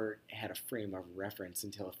never had a frame of reference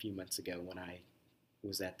until a few months ago when I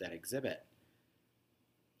was at that exhibit.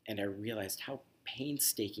 And I realized how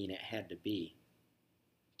painstaking it had to be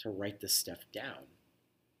to write this stuff down.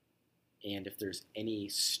 And if there's any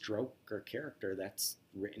stroke or character that's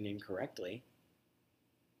written incorrectly,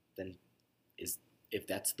 then if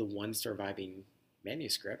that's the one surviving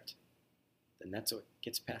manuscript, then that's what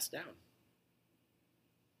gets passed down.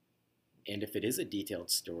 And if it is a detailed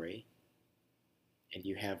story, and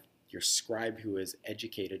you have your scribe who is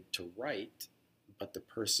educated to write, but the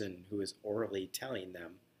person who is orally telling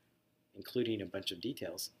them, including a bunch of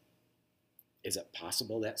details, is it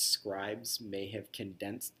possible that scribes may have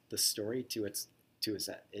condensed the story to its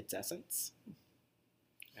essence?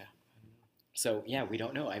 Yeah. So yeah, we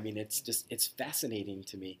don't know. I mean, it's fascinating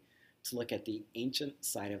to me to look at the ancient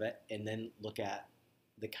side of it, and then look at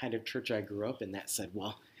the kind of church I grew up in that said,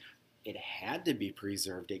 well, it had to be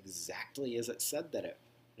preserved exactly as it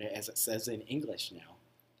says in English now.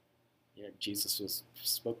 Jesus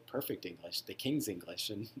spoke perfect English, the King's English,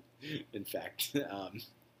 and in fact,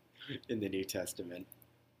 in the New Testament.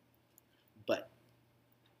 But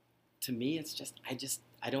to me, it's just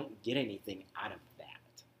I don't get anything out of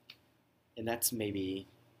that. And that's maybe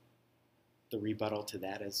the rebuttal to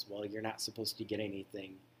that is, well, you're not supposed to get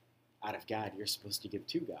anything out of God. You're supposed to give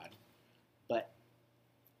to God. But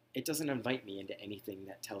it doesn't invite me into anything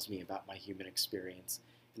that tells me about my human experience,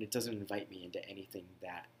 and it doesn't invite me into anything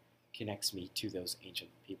that connects me to those ancient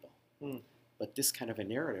people. Mm. But this kind of a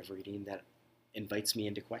narrative reading that invites me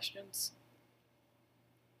into questions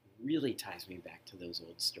really ties me back to those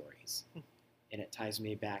old stories. And it ties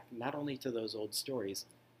me back not only to those old stories,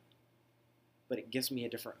 but it gives me a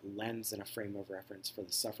different lens and a frame of reference for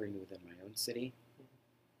the suffering within my own city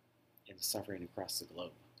and the suffering across the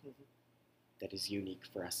globe that is unique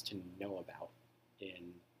for us to know about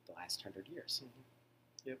in the last 100 years.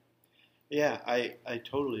 Yep. Yeah, I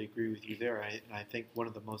totally agree with you there. And I think one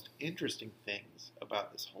of the most interesting things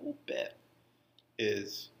about this whole bit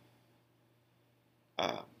is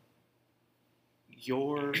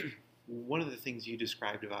one of the things you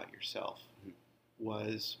described about yourself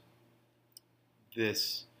was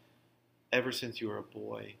this, ever since you were a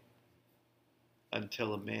boy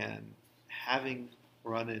until a man, having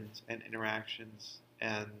run-ins and interactions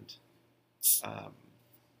and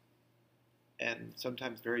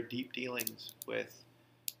sometimes very deep dealings with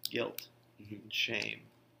guilt and shame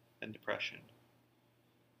and depression.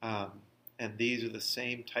 And these are the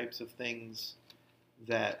same types of things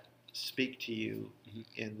that speak to you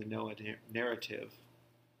in the Noah narrative.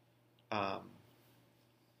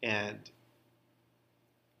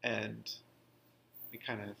 And it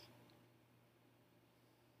kind of,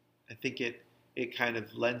 I think it kind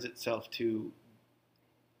of lends itself to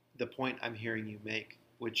the point I'm hearing you make,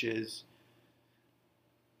 which is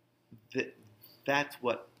that that's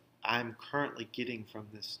what I'm currently getting from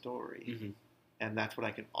this story, and that's what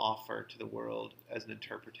I can offer to the world as an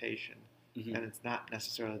interpretation. And it's not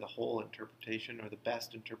necessarily the whole interpretation or the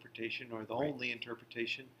best interpretation or the only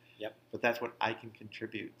interpretation. Yep. But that's what I can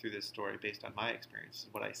contribute through this story based on my experiences,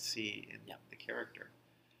 what I see in the character.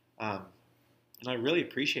 And I really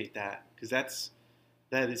appreciate that, because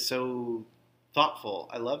that is so thoughtful.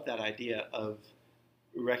 I love that idea of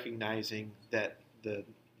recognizing that the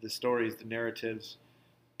stories, the narratives,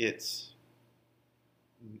 if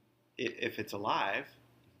it's alive,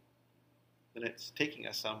 then it's taking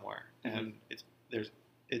us somewhere, and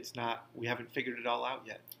it's not. We haven't figured it all out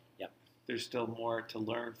yet. Yep. There's still more to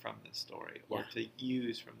learn from this story, or to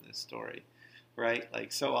use from this story, right?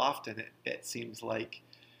 Like, so often it seems like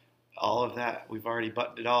all of that we've already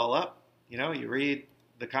buttoned it all up. You know, you read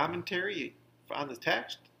the commentary on the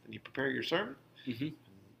text, and you prepare your sermon.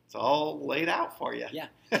 It's all laid out for you. Yeah,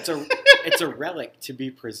 it's a relic to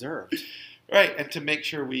be preserved. Right, and to make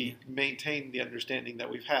sure we maintain the understanding that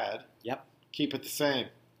we've had. Yep. Keep it the same.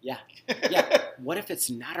 Yeah. Yeah. What if it's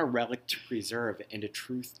not a relic to preserve and a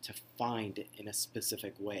truth to find in a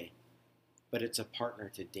specific way, but it's a partner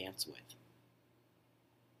to dance with?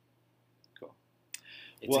 Cool.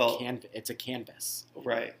 It's a canvas.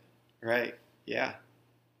 Right. Yeah.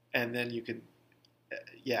 And then you can,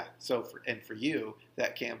 So for you,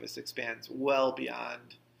 that canvas expands well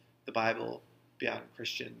beyond the Bible, beyond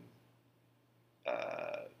Christian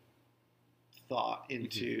thought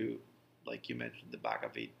into, like you mentioned, the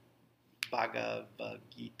Bhagavad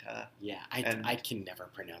Gita. Yeah, I can never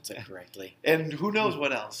pronounce it correctly. And who knows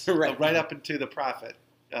what else? Right up into the Prophet,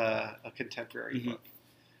 a contemporary book.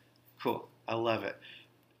 Cool. I love it.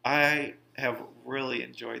 I have really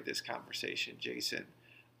enjoyed this conversation, Jason.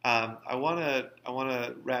 I want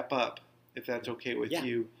to wrap up, if that's okay with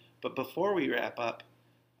you. But before we wrap up,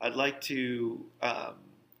 I'd like to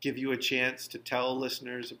give you a chance to tell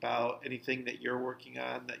listeners about anything that you're working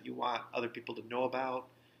on that you want other people to know about.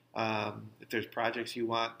 If there's projects you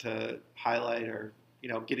want to highlight, or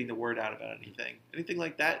getting the word out about anything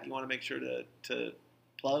like that you want to make sure to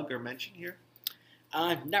plug or mention here.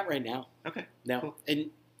 Not right now. Okay. No, cool. And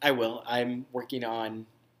I will. I'm working on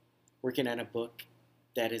a book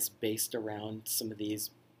that is based around some of these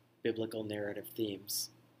biblical narrative themes,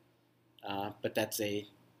 but that's a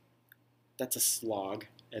slog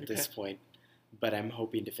at this point. But I'm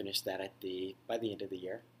hoping to finish that by the end of the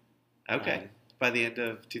year. Okay. By the end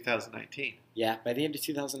of 2019. Yeah, by the end of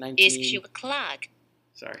 2019. Is you a clog?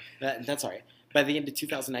 Sorry. That's all right. By the end of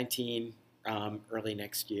 2019, early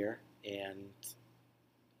next year, and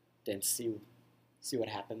then see what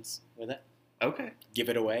happens with it. Okay. Give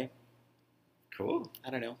it away. Cool. I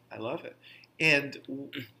don't know. I love it. And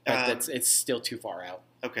but it's still too far out.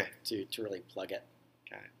 Okay. To really plug it.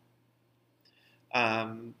 Got it.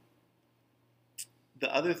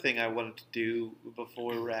 The other thing I wanted to do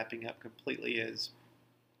before wrapping up completely is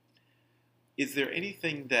there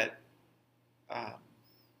anything that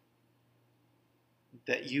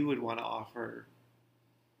that you would want to offer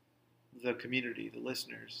the community, the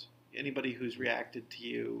listeners, anybody who's reacted to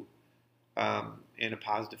you in a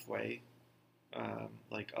positive way,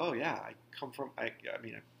 like, oh yeah, I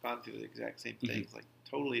mean, I've gone through the exact same things, like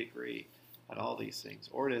totally agree on all these things.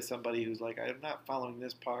 Or to somebody who's like, I'm not following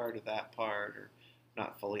this part or that part, or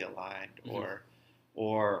not fully aligned, or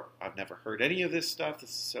I've never heard any of this stuff. This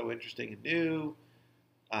is so interesting and new.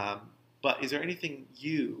 But is there anything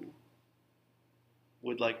you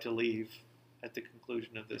would like to leave at the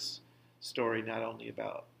conclusion of this story, not only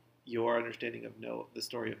about your understanding of Noah, the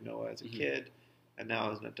story of Noah as a kid and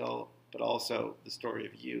now as an adult, but also the story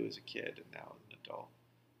of you as a kid and now as an adult?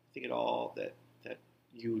 I think it all that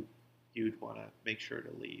you'd want to make sure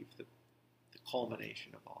to leave the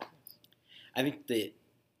culmination of all this. I think that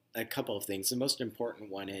a couple of things. The most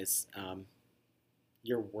important one is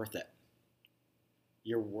you're worth it.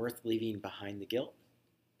 You're worth leaving behind the guilt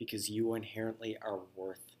because you inherently are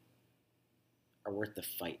worth the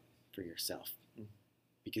fight for yourself.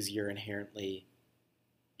 Because you're inherently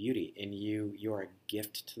beauty, and you are a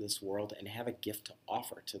gift to this world and have a gift to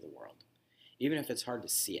offer to the world. Even if it's hard to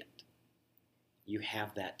see it, you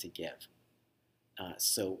have that to give.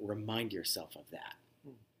 So remind yourself of that.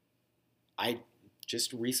 I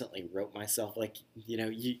just recently wrote myself, like,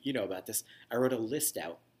 you know about this. I wrote a list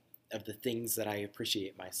out of the things that I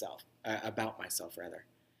appreciate myself, about myself rather,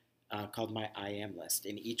 called my I am list.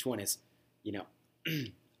 And each one is,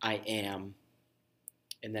 I am,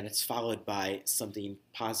 and then it's followed by something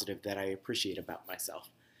positive that I appreciate about myself.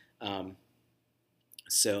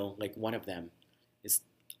 So like one of them is,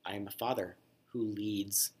 I am a father who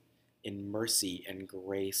leads in mercy and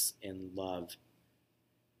grace and love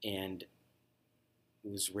and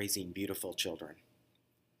was raising beautiful children.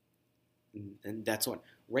 And that's one.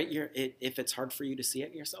 If it's hard for you to see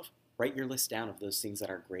it in yourself, write your list down of those things that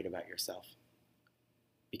are great about yourself.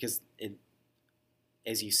 Because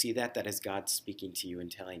as you see that is God speaking to you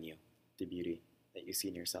and telling you the beauty that you see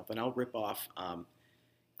in yourself. And I'll rip off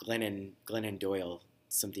Glennon Doyle,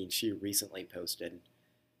 something she recently posted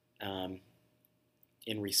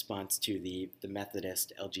in response to the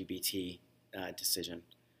Methodist LGBT decision.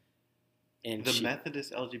 And the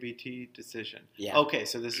Methodist LGBT decision. Yeah. Okay,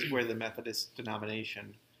 so this is where the Methodist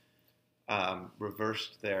denomination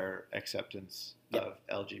reversed their acceptance of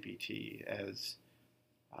LGBT as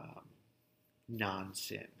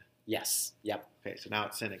non-sin. Yes. Yep. Okay, so now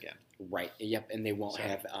it's sin again. Right. Yep. And they won't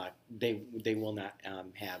have they will not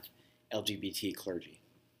have LGBT clergy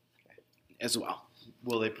as well.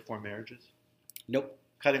 Will they perform marriages? Nope.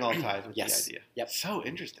 Cutting all ties with Yes. the idea. Yep. So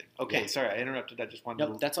interesting. Okay, sorry, I interrupted. I just wanted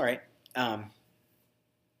to... that's all right.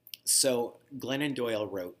 So Glennon Doyle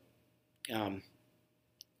wrote,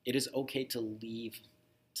 it is okay to leave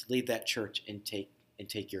that church and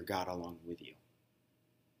take your God along with you.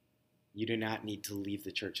 You do not need to leave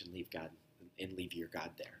the church and leave your God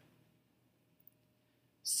there.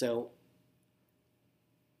 So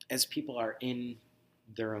as people are in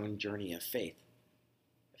their own journey of faith,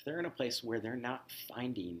 if they're in a place where they're not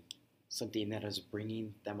finding something that is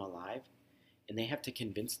bringing them alive, and they have to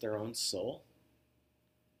convince their own soul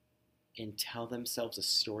and tell themselves a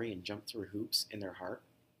story and jump through hoops in their heart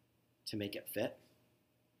to make it fit,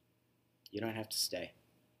 you don't have to stay.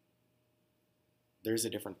 There's a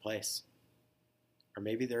different place. Or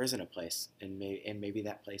maybe there isn't a place, and maybe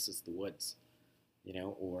that place is the woods,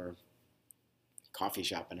 or coffee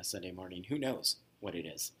shop on a Sunday morning. Who knows what it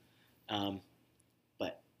is?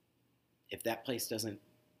 But if that place doesn't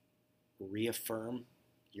reaffirm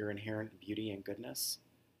your inherent beauty and goodness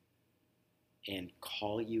and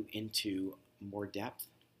call you into more depth,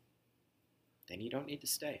 then you don't need to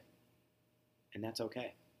stay. And that's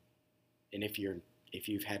okay. And if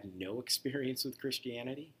you've had no experience with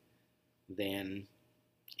Christianity, then,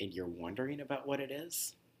 and you're wondering about what it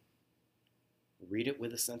is, read it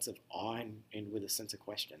with a sense of awe and with a sense of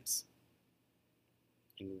questions.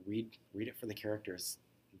 And read it for the characters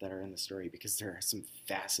that are in the story, because there are some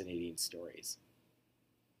fascinating stories.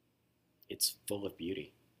 It's full of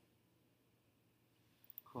beauty.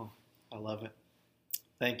 Cool. I love it.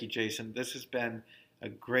 Thank you, Jason. This has been a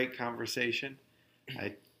great conversation.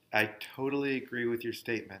 I totally agree with your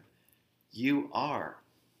statement. You are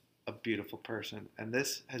a beautiful person, and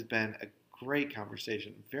this has been a great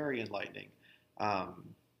conversation, very enlightening.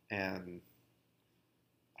 And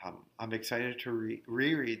I'm excited to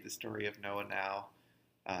reread the story of Noah now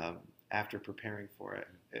after preparing for it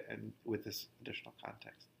and with this additional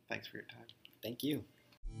context. Thanks for your time. Thank you.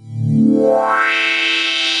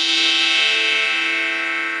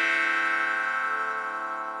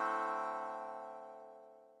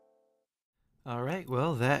 All right.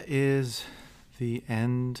 Well, that is the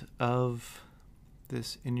end of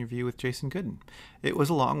this interview with Jason Goodin. It was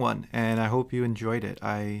a long one, and I hope you enjoyed it.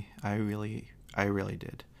 I really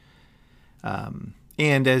did.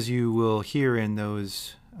 And as you will hear in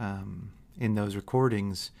those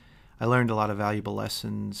recordings, I learned a lot of valuable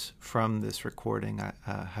lessons from this recording.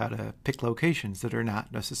 How to pick locations that are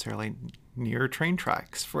not necessarily near train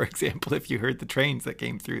tracks, for example, if you heard the trains that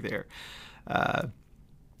came through there.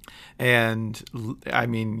 And I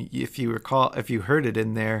mean, if you heard it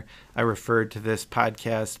in there, I referred to this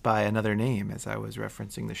podcast by another name as I was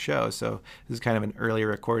referencing the show. So this is kind of an earlier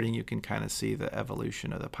recording. You can kind of see the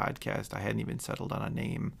evolution of the podcast. I hadn't even settled on a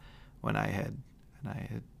name when I had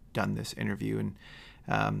done this interview.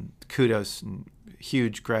 And kudos and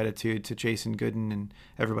huge gratitude to Jason Goodin and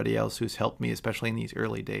everybody else who's helped me, especially in these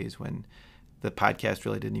early days when the podcast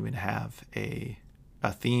really didn't even have a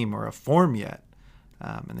theme or a form yet.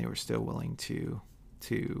 And they were still willing to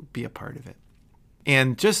be a part of it.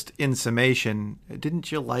 And just in summation,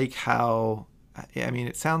 didn't you like how, I mean,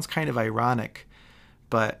 it sounds kind of ironic,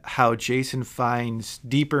 but how Jason finds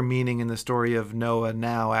deeper meaning in the story of Noah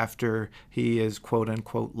now after he is, quote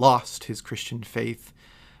unquote, lost his Christian faith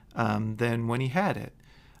than when he had it.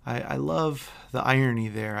 I love the irony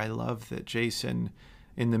there. I love that Jason,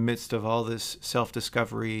 in the midst of all this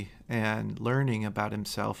self-discovery and learning about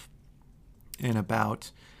himself, and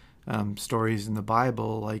about stories in the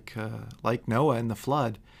Bible like Noah and the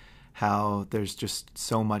flood, how there's just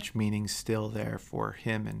so much meaning still there for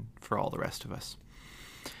him and for all the rest of us.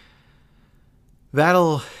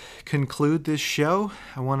 That'll conclude this show.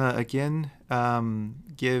 I want to again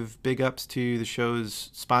give big ups to the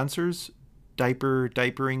show's sponsors, subscription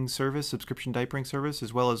diapering service,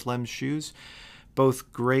 as well as Lem's Shoes.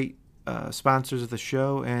 Both great sponsors of the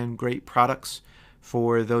show and great products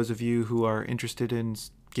for those of you who are interested in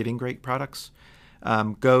getting great products.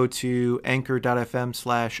 Go to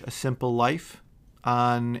anchor.fm/asimplelife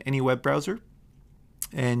on any web browser,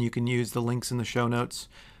 and you can use the links in the show notes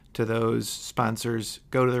to those sponsors.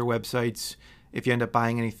 Go to their websites. If you end up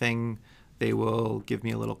buying anything, they will give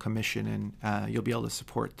me a little commission, and you'll be able to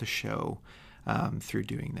support the show through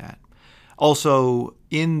doing that. Also,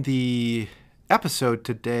 in the episode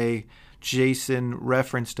today, Jason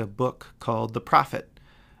referenced a book called The Prophet.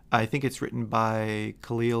 I think it's written by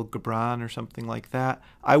Khalil Gibran or something like that.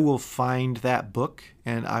 I will find that book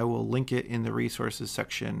and I will link it in the resources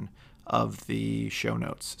section of the show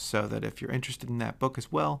notes so that if you're interested in that book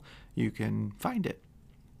as well, you can find it.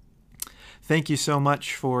 Thank you so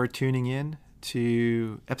much for tuning in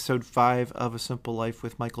to episode 5 of A Simple Life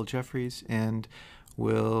with Michael Jeffries, and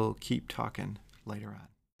we'll keep talking later on.